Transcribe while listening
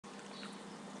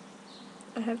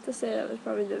I have to say that was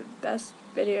probably the best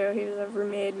video he's ever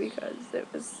made because it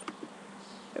was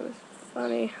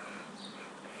funny.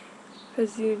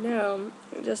 Because you know,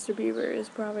 Justin Bieber is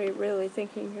probably really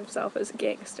thinking himself as a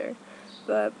gangster.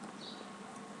 But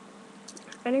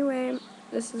anyway,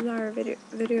 this is our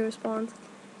video response.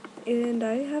 And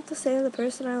I have to say the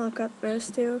person I look up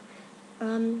most to,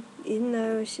 even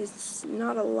though she's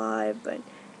not alive, but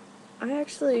I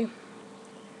actually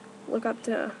look up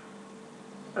to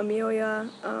Amelia,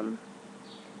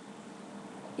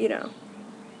 you know,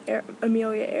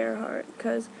 Amelia Earhart,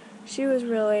 because she was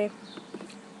really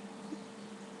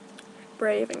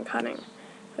brave and cunning.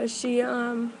 Because she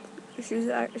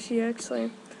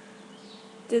actually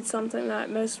did something that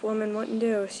most women wouldn't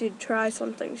do. She'd try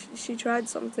something. She tried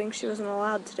something she wasn't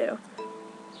allowed to do.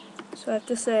 So I have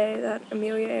to say that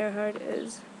Amelia Earhart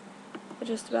is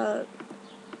just about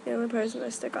the only person I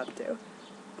stick up to.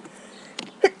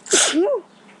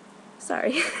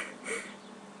 Sorry.